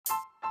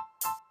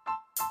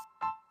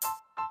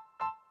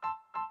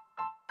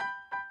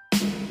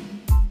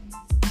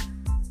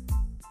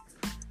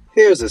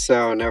Here's a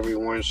sound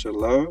everyone should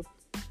love.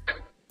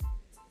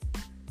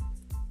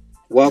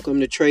 Welcome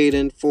to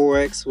Trading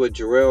Forex with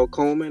Jarrell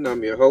Coleman.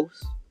 I'm your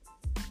host.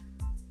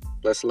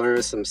 Let's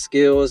learn some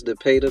skills to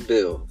pay the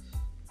bills.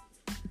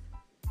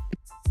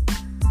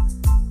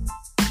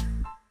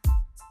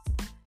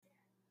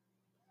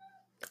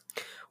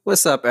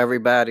 What's up,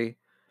 everybody?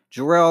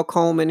 Jarrell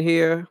Coleman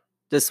here.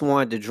 Just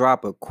wanted to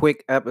drop a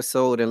quick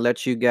episode and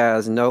let you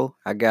guys know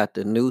I got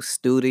the new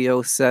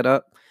studio set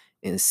up,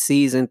 and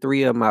season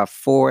 3 of my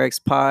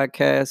Forex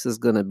podcast is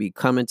going to be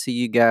coming to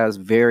you guys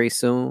very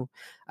soon.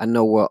 I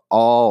know we're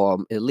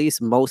all, at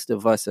least most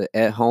of us, are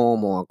at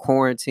home on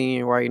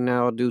quarantine right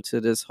now due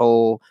to this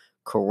whole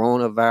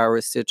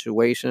coronavirus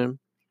situation.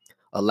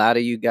 A lot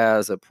of you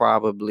guys are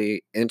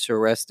probably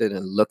interested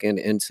in looking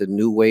into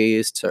new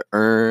ways to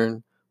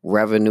earn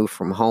revenue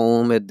from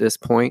home at this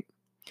point.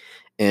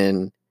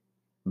 And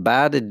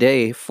by the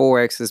day,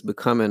 Forex is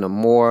becoming a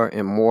more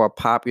and more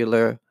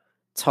popular,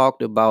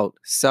 talked about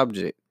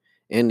subject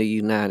in the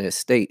United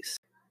States.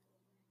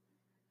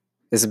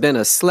 It's been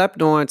a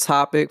slept on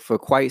topic for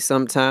quite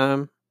some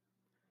time.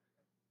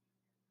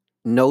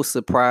 No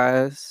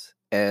surprise,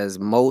 as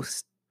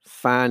most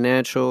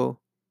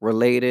financial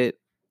related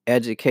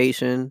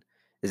education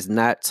is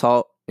not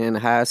taught in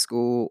high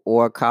school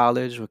or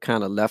college. We're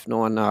kind of left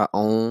on our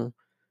own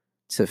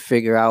to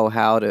figure out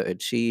how to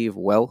achieve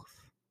wealth.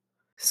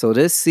 So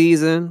this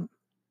season,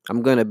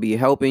 I'm going to be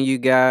helping you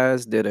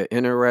guys that are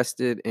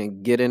interested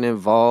in getting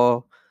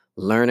involved,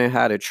 learning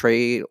how to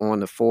trade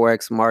on the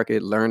Forex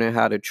market, learning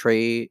how to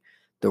trade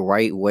the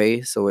right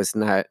way so it's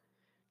not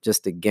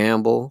just a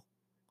gamble,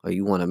 or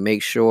you want to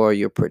make sure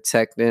you're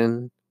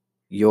protecting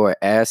your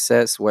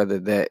assets, whether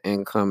that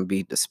income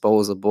be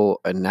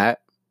disposable or not.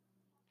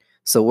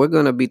 So we're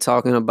going to be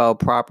talking about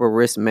proper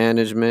risk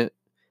management,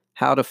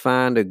 how to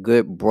find a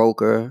good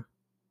broker,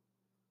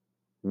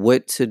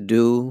 what to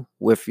do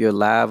with your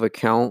live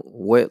account,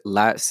 what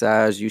lot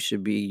size you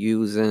should be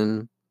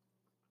using,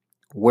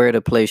 where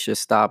to place your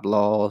stop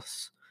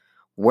loss,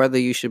 whether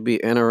you should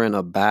be entering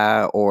a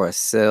buy or a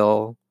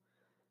sell,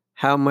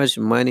 how much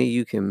money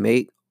you can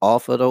make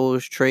off of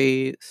those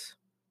trades,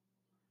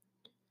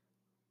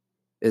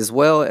 as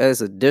well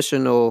as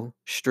additional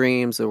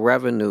streams of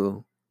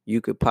revenue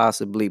you could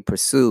possibly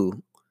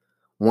pursue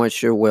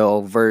once you're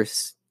well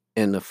versed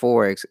in the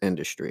Forex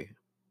industry.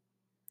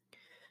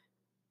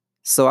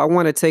 So I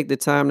want to take the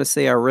time to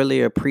say I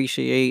really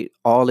appreciate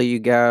all of you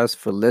guys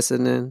for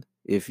listening.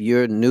 If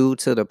you're new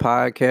to the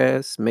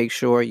podcast, make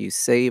sure you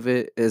save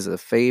it as a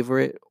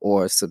favorite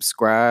or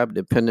subscribe,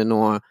 depending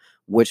on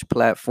which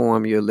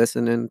platform you're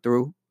listening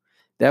through.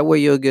 That way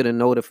you'll get a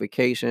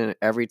notification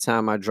every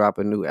time I drop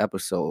a new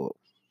episode.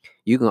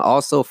 You can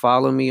also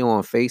follow me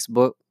on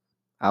Facebook.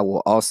 I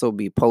will also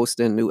be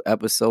posting new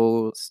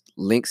episodes,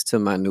 links to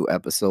my new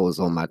episodes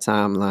on my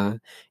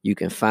timeline. You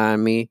can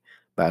find me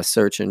by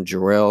searching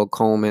Jarrell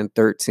Coleman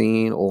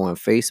 13 or on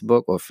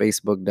Facebook or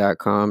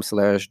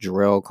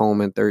facebook.com/Jarrell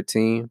Coleman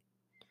 13.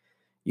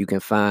 You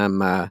can find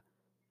my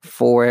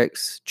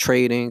Forex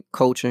trading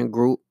coaching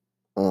group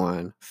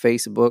on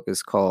Facebook.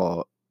 It's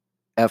called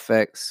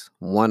FX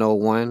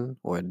 101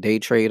 or Day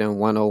Trading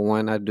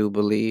 101, I do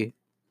believe.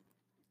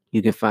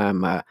 You can find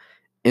my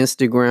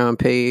Instagram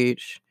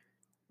page,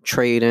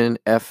 Trading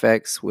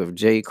FX with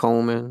J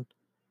Coleman.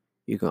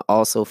 You can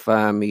also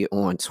find me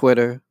on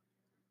Twitter,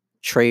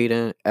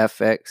 Trading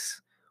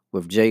FX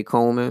with J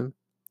Coleman.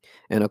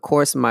 And of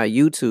course, my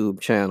YouTube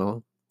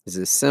channel is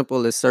as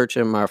simple as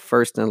searching my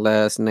first and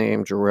last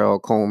name, Jarrell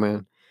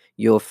Coleman.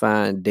 You'll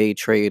find Day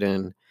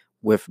Trading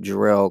with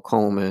Jarrell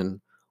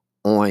Coleman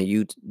on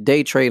YouTube,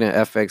 Day Trading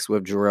FX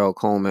with Jarrell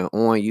Coleman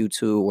on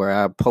YouTube, where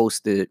I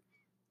posted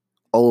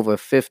over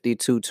 50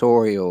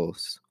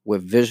 tutorials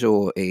with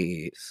visual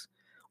aids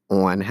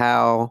on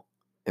how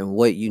and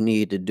what you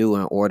need to do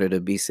in order to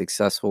be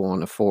successful on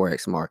the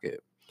Forex market.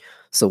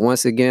 So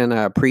once again,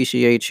 I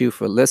appreciate you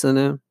for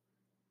listening.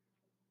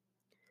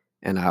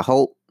 And I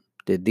hope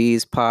that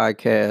these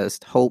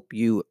podcasts help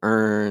you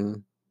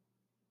earn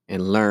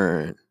and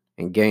learn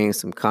and gain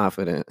some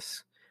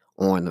confidence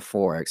on the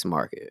Forex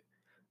market.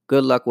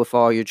 Good luck with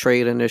all your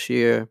trading this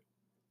year.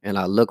 And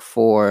I look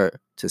forward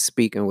to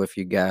speaking with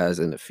you guys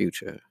in the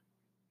future.